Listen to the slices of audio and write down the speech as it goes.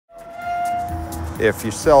If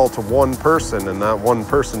you sell to one person and that one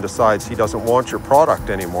person decides he doesn't want your product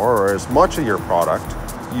anymore or as much of your product,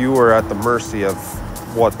 you are at the mercy of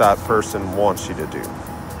what that person wants you to do.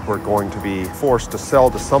 We're going to be forced to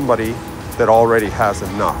sell to somebody that already has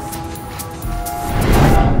enough.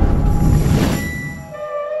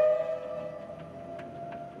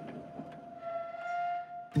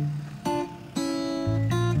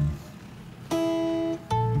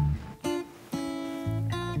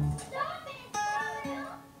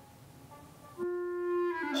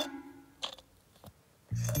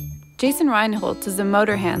 Jason Reinholtz is a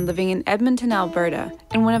motor hand living in Edmonton, Alberta,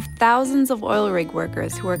 and one of thousands of oil rig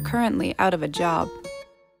workers who are currently out of a job.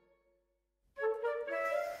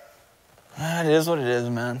 It is what it is,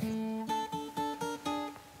 man.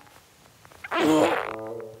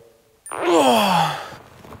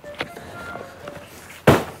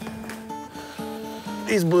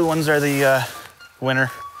 These blue ones are the winter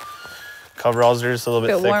coveralls. They're just a little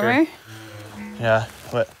bit thicker. Warmer? Yeah,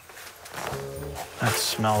 but that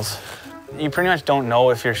smells. You pretty much don't know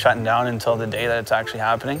if you're shutting down until the day that it's actually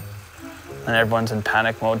happening. And everyone's in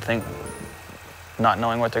panic mode, not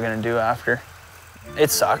knowing what they're gonna do after. It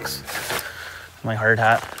sucks. My hard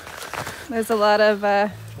hat. There's a lot of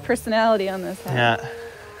personality on this hat. Yeah.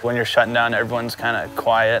 When you're shutting down, everyone's kind of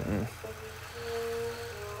quiet and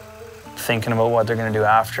thinking about what they're gonna do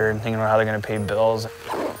after and thinking about how they're gonna pay bills.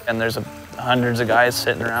 And there's hundreds of guys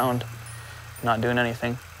sitting around, not doing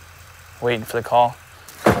anything, waiting for the call.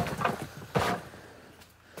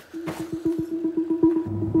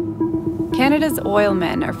 Canada's oil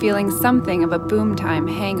men are feeling something of a boom time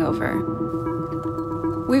hangover.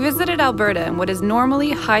 We visited Alberta in what is normally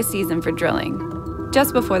high season for drilling,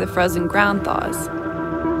 just before the frozen ground thaws.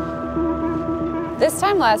 This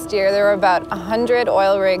time last year, there were about 100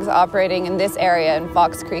 oil rigs operating in this area in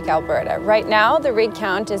Fox Creek, Alberta. Right now, the rig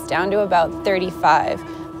count is down to about 35.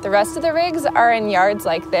 The rest of the rigs are in yards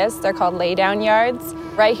like this. They're called laydown yards.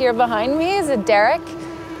 Right here behind me is a derrick.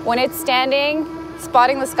 When it's standing,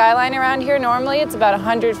 spotting the skyline around here, normally it's about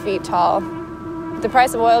 100 feet tall. With the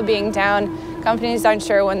price of oil being down, companies aren't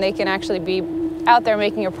sure when they can actually be out there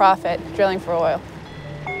making a profit drilling for oil.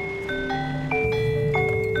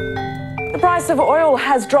 The price of oil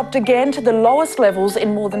has dropped again to the lowest levels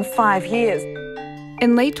in more than 5 years.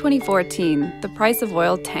 In late 2014, the price of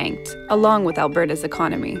oil tanked, along with Alberta's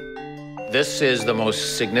economy. This is the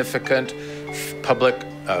most significant public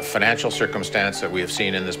financial circumstance that we have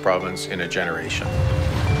seen in this province in a generation.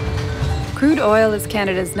 Crude oil is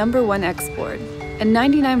Canada's #1 export, and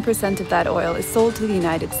 99% of that oil is sold to the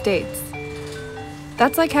United States.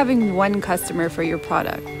 That's like having one customer for your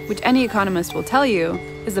product, which any economist will tell you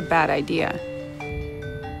is a bad idea.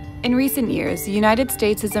 In recent years, the United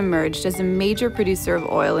States has emerged as a major producer of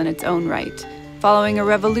oil in its own right, following a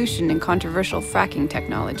revolution in controversial fracking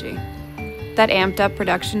technology. That amped up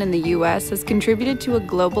production in the US has contributed to a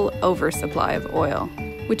global oversupply of oil,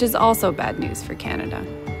 which is also bad news for Canada.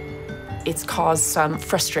 It's caused some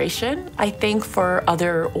frustration, I think, for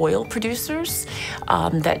other oil producers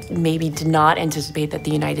that maybe did not anticipate that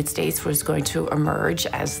the United States was going to emerge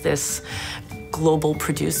as this global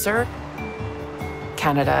producer.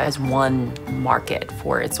 Canada has one market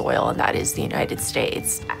for its oil, and that is the United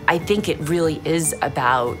States. I think it really is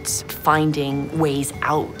about finding ways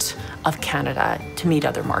out of Canada to meet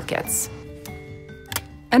other markets.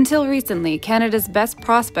 Until recently, Canada's best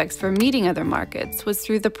prospects for meeting other markets was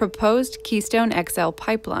through the proposed Keystone XL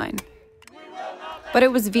pipeline. But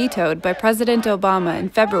it was vetoed by President Obama in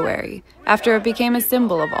February after it became a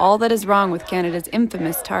symbol of all that is wrong with Canada's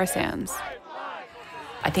infamous tar sands.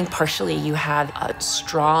 I think partially you had a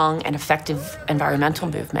strong and effective environmental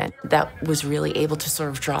movement that was really able to sort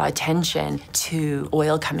of draw attention to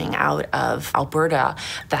oil coming out of Alberta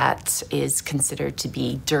that is considered to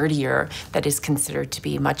be dirtier, that is considered to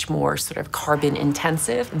be much more sort of carbon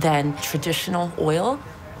intensive than traditional oil.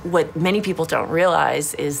 What many people don't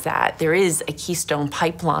realize is that there is a Keystone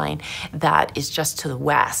pipeline that is just to the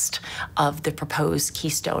west of the proposed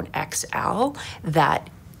Keystone XL that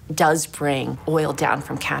does bring oil down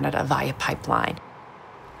from Canada via pipeline.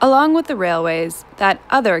 Along with the railways, that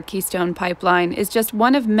other Keystone pipeline is just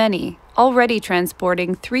one of many already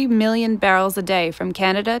transporting 3 million barrels a day from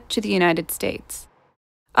Canada to the United States.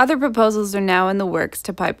 Other proposals are now in the works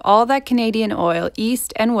to pipe all that Canadian oil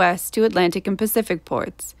east and west to Atlantic and Pacific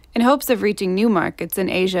ports, in hopes of reaching new markets in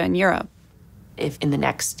Asia and Europe. If in the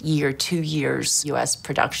next year, 2 years, U.S.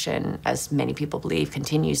 production, as many people believe,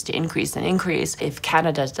 continues to increase and increase, if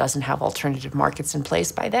Canada doesn't have alternative markets in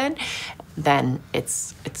place by then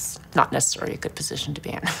it's not necessarily a good position to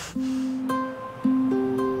be in.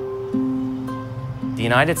 The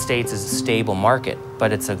United States is a stable market,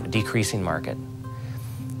 but it's a decreasing market.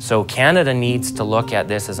 So Canada needs to look at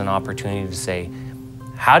this as an opportunity to say,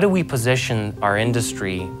 how do we position our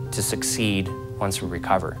industry to succeed once we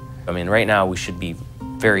recover? I mean, right now we should be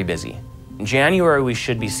very busy. In January, we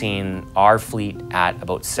should be seeing our fleet at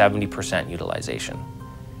about 70% utilization.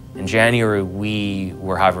 In January, we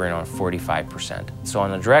were hovering on 45%. So on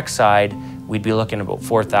the direct side, we'd be looking at about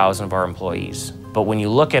 4,000 of our employees. But when you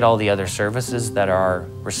look at all the other services that are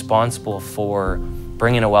responsible for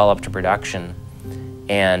bringing a well up to production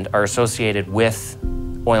and are associated with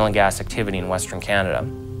oil and gas activity in Western Canada,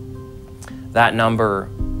 that number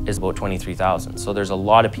is about 23,000. So there's a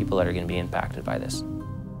lot of people that are going to be impacted by this.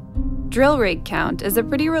 Drill rig count is a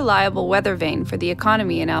pretty reliable weather vane for the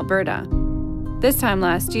economy in Alberta. This time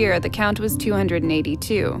last year, the count was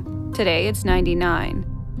 282. Today, it's 99.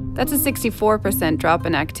 That's a 64% drop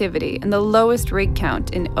in activity and the lowest rig count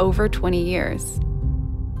in over 20 years.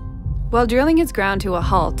 While drilling is ground to a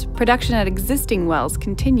halt, production at existing wells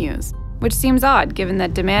continues, which seems odd given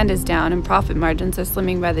that demand is down and profit margins are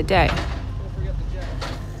slimming by the day.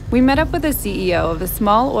 We met up with the CEO of a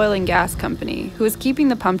small oil and gas company who is keeping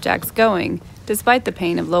the pump jacks going despite the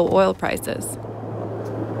pain of low oil prices.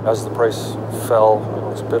 As the price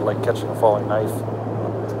fell, it's a bit like catching a falling knife.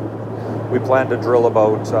 We plan to drill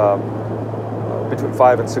about between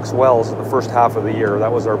 5 and 6 wells in the first half of the year. That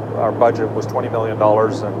was our budget was $20 million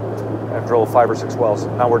and drill 5 or 6 wells.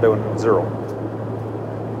 Now we're doing 0.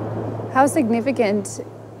 How significant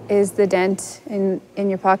is the dent in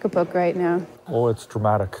your pocketbook right now? Oh, it's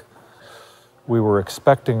dramatic. We were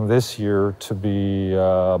expecting this year to be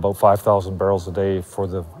about 5,000 barrels a day for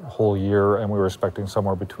the whole year, and we were expecting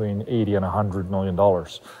somewhere between $80 and $100 million.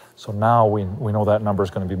 So now we know that number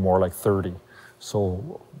is going to be more like 30.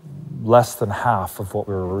 So less than half of what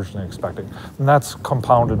we were originally expecting. And that's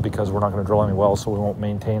compounded because we're not going to drill any wells, so we won't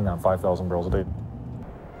maintain that 5,000 barrels a day.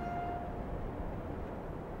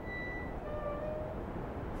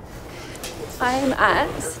 I'm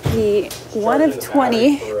at the 1 of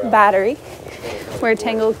 20 battery where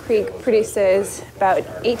Tangle Creek produces about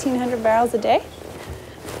 1,800 barrels a day.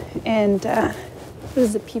 And this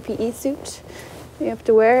is a PPE suit you have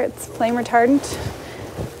to wear. It's flame retardant.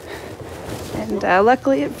 And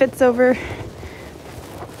luckily it fits over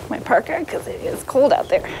my parka because it is cold out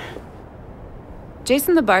there.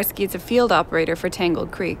 Jason Lebarski is a field operator for Tangle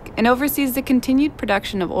Creek and oversees the continued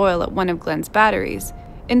production of oil at one of Glen's batteries,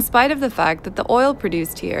 in spite of the fact that the oil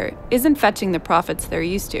produced here isn't fetching the profits they're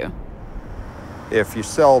used to. If you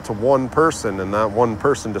sell to one person and that one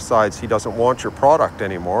person decides he doesn't want your product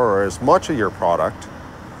anymore or as much of your product,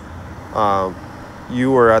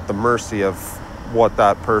 you are at the mercy of what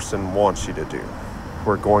that person wants you to do.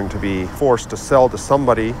 We're going to be forced to sell to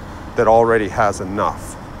somebody that already has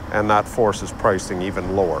enough, and that forces pricing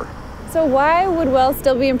even lower. So why would wells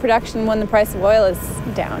still be in production when the price of oil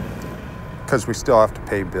is down? Because we still have to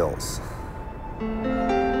pay bills.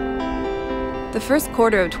 The first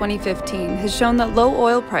quarter of 2015 has shown that low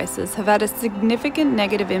oil prices have had a significant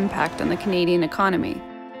negative impact on the Canadian economy.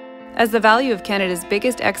 As the value of Canada's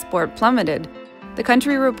biggest export plummeted, the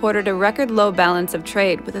country reported a record low balance of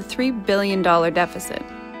trade with a $3 billion deficit.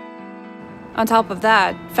 On top of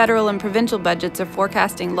that, federal and provincial budgets are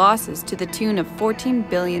forecasting losses to the tune of $14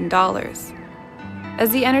 billion. As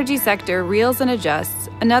the energy sector reels and adjusts,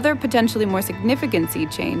 another potentially more significant sea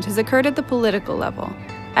change has occurred at the political level,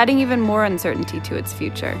 adding even more uncertainty to its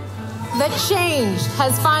future. The change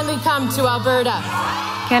has finally come to Alberta.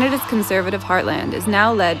 Canada's conservative heartland is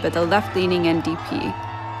now led by the left-leaning NDP.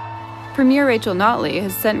 Premier Rachel Notley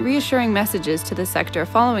has sent reassuring messages to the sector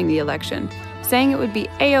following the election, saying it would be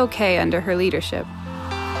A-OK under her leadership.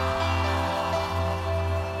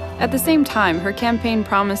 At the same time, her campaign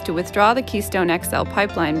promised to withdraw the Keystone XL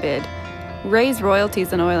pipeline bid, raise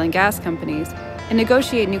royalties on oil and gas companies, and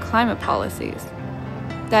negotiate new climate policies.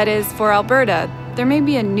 That is, for Alberta, there may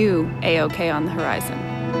be a new A-OK on the horizon.